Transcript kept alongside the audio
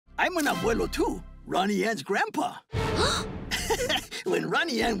I'm an abuelo too, Ronnie Anne's grandpa. When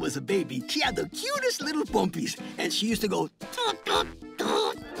Ronnie Anne was a baby, she had the cutest little bumpies, and she used to go, toot, toot,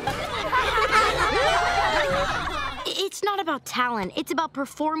 toot. It's not about talent. It's about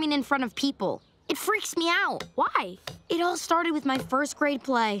performing in front of people. It freaks me out. Why? It all started with my first grade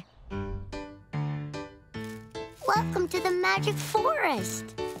play. Welcome to the Magic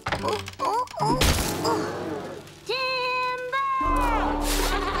Forest. Oh, oh, oh, oh. Timber!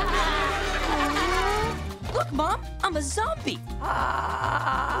 Look, Mom, I'm a zombie.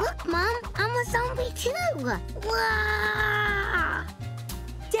 Look, Mom, I'm a zombie too. Wow!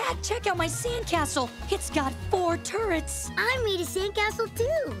 Dad, check out my sandcastle. It's got 4 turrets. I made a sandcastle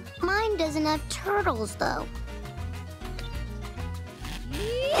too. Mine doesn't have turtles though.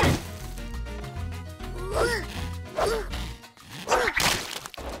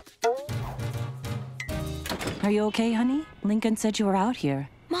 Are you okay, honey? Lincoln said you were out here.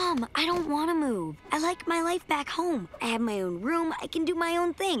 Mom, I don't want to move. I like my life back home. I have my own room. I can do my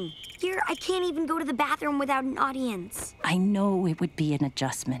own thing. Here, I can't even go to the bathroom without an audience. I know it would be an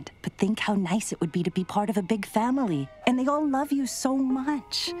adjustment, but think how nice it would be to be part of a big family. And they all love you so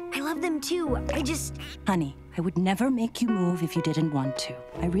much. I love them too. Honey, I would never make you move if you didn't want to.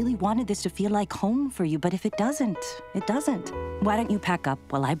 I really wanted this to feel like home for you, but if it doesn't, it doesn't. Why don't you pack up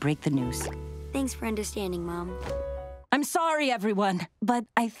while I break the news? Thanks for understanding, Mom. I'm sorry, everyone, but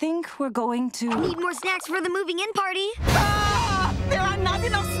I think we're going to... Need more snacks for the moving in party. Ah! There are not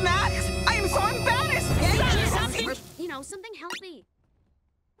enough snacks! I am so embarrassed! Something healthy.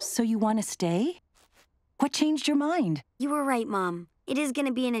 So you want to stay? What changed your mind? You were right, Mom. It is going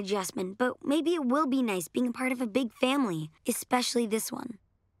to be an adjustment, but maybe it will be nice being a part of a big family, especially this one.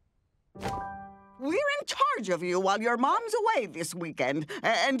 We're in charge of you while your mom's away this weekend,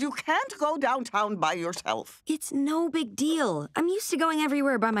 and you can't go downtown by yourself. It's no big deal. I'm used to going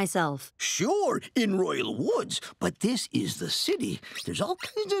everywhere by myself. Sure, in Royal Woods, but this is the city. There's all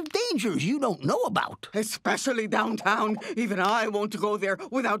kinds of dangers you don't know about. Especially downtown. Even I won't go there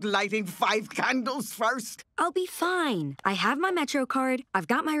without lighting 5 candles first. I'll be fine. I have my Metro card. I've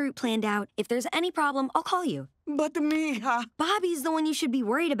got my route planned out. If there's any problem, I'll call you. But Mija... Bobby's the one you should be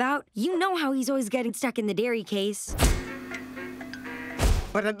worried about. You know how he's always getting stuck in the dairy case.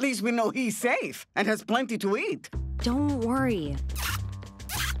 But at least we know he's safe and has plenty to eat. Don't worry.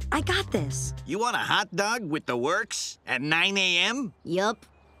 I got this. You want a hot dog with the works at 9 a.m.? Yup.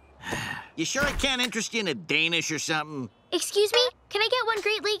 You sure I can't interest you in a Danish or something? Excuse me? Can I get one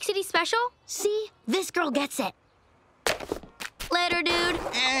Great Lake City special? See? This girl gets it. Later, dude.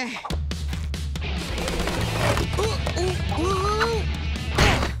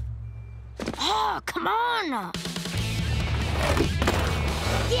 Oh, come on!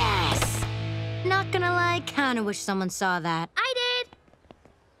 Yes! Not gonna lie, kinda wish someone saw that. I did!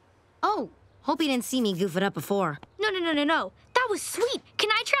 Oh, hope you didn't see me goof it up before. No. That was sweet.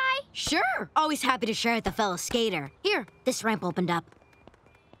 Can I try? Sure. Always happy to share with a fellow skater. Here, this ramp opened up.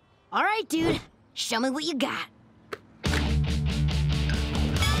 All right, dude. Show me what you got.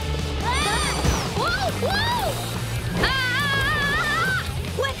 Whoa! Ah!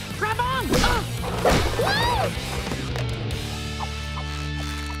 Quick, grab on! Whoa!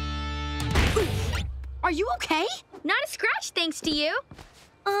 Are you okay? Not a scratch, thanks to you.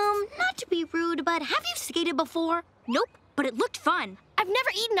 Not to be rude, but have you skated before? Nope, but it looked fun. I've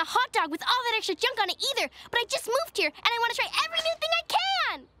never eaten a hot dog with all that extra junk on it either, but I just moved here, and I want to try every new thing I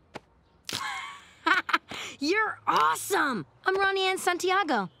can! You're awesome! I'm Ronnie Anne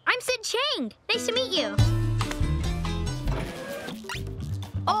Santiago. I'm Sid Chang. Nice to meet you.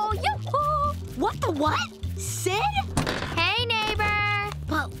 Oh, yoo-hoo! What the what? Sid? Hey, neighbor.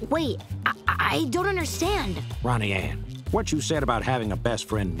 But wait, I don't understand. Ronnie Anne, what you said about having a best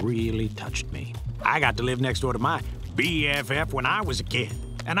friend really touched me. I got to live next door to my BFF when I was a kid,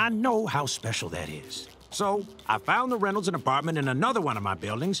 and I know how special that is. So I found the Reynolds an apartment in another one of my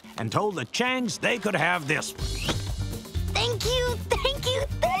buildings and told the Changs they could have this one. Thank you!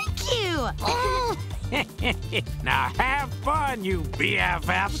 Oh. Now have fun, you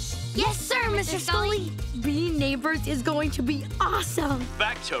BFFs. Yes, sir, Mr. Scully. Being neighbors is going to be awesome.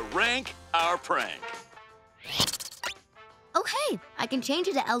 Back to rank our prank. Okay, I can change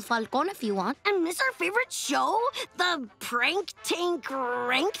it to El Falcon if you want. And this our favorite show? The Prank Tank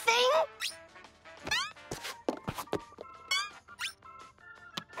Rank thing?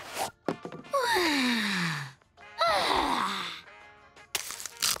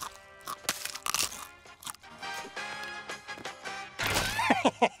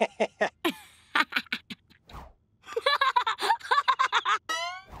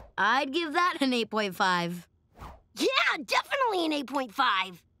 I'd give that an 8.5. Yeah, definitely an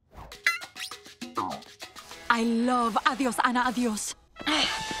 8.5. I love Adios, Ana, adios.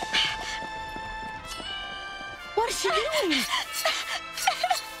 What is she doing?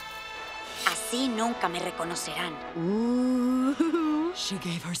 Así nunca me reconocerán. Ooh, she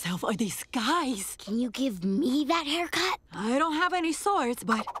gave herself a disguise. Can you give me that haircut? I don't have any swords,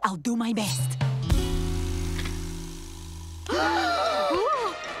 but I'll do my best.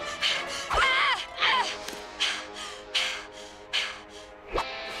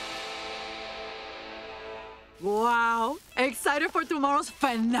 Wow. Excited for tomorrow's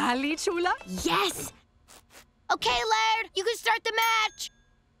finale, chula? Yes! Okay, Laird, you can start the match!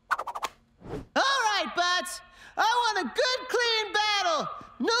 All right, Butts. I want a good, clean battle.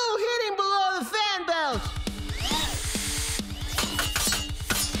 No hitting below the fan belt.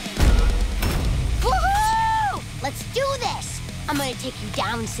 Woohoo! Let's do this! I'm gonna take you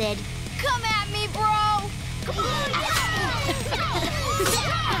down, Sid. Come at me, bro!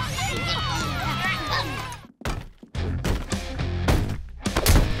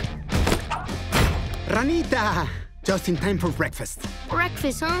 Ranita! Just in time for breakfast.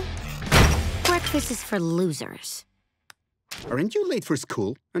 Breakfast, huh? Breakfast is for losers. Aren't you late for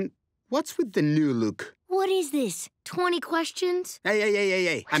school? And what's with the new look? What is this? 20 questions?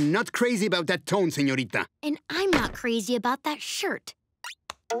 Hey. I'm not crazy about that tone, señorita. And I'm not crazy about that shirt.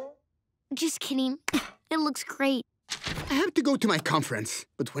 Just kidding. It looks great. I have to go to my conference,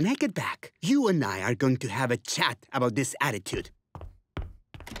 but when I get back, you and I are going to have a chat about this attitude.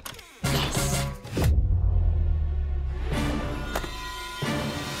 Yes.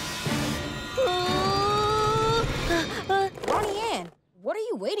 Ronnie Anne, what are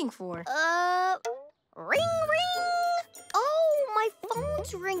you waiting for? Ring, ring. Oh, my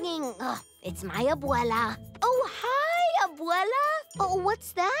phone's ringing. It's my abuela. Oh, hi, abuela. Oh,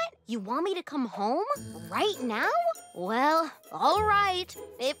 what's that? You want me to come home right now? Well, all right,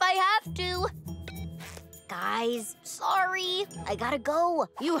 if I have to. Guys, sorry. I gotta go.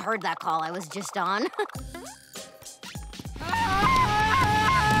 You heard that call I was just on.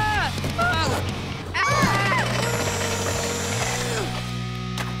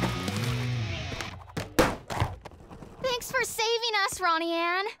 Thanks for saving us, Ronnie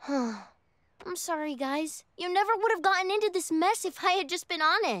Anne. I'm sorry, guys. You never would have gotten into this mess if I had just been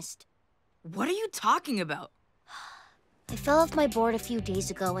honest. What are you talking about? I fell off my board a few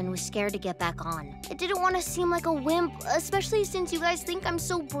days ago and was scared to get back on. I didn't want to seem like a wimp, especially since you guys think I'm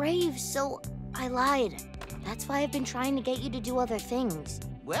so brave, so I lied. That's why I've been trying to get you to do other things.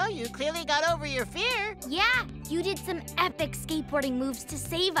 Well, you clearly got over your fear. Yeah, you did some epic skateboarding moves to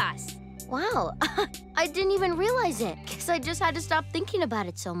save us. Wow, I didn't even realize it, because I just had to stop thinking about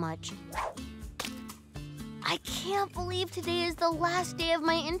it so much. I can't believe today is the last day of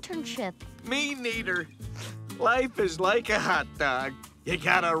my internship. Me neither. Life is like a hot dog. You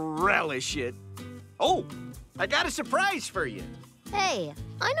gotta relish it. Oh, I got a surprise for you. Hey,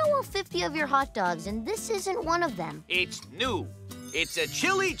 I know all 50 of your hot dogs, and this isn't one of them. It's new. It's a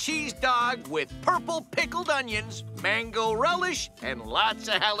chili cheese dog with purple pickled onions, mango relish, and lots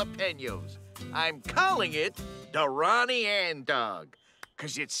of jalapenos. I'm calling it the Ronnie Anne dog,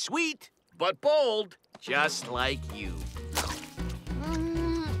 'cause it's sweet but bold, just like you.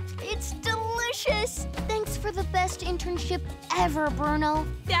 It's delicious. Thanks for the best internship ever, Bruno.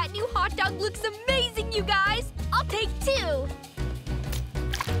 That new hot dog looks amazing, you guys. I'll take 2.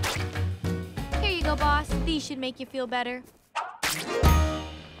 Here you go, boss. These should make you feel better.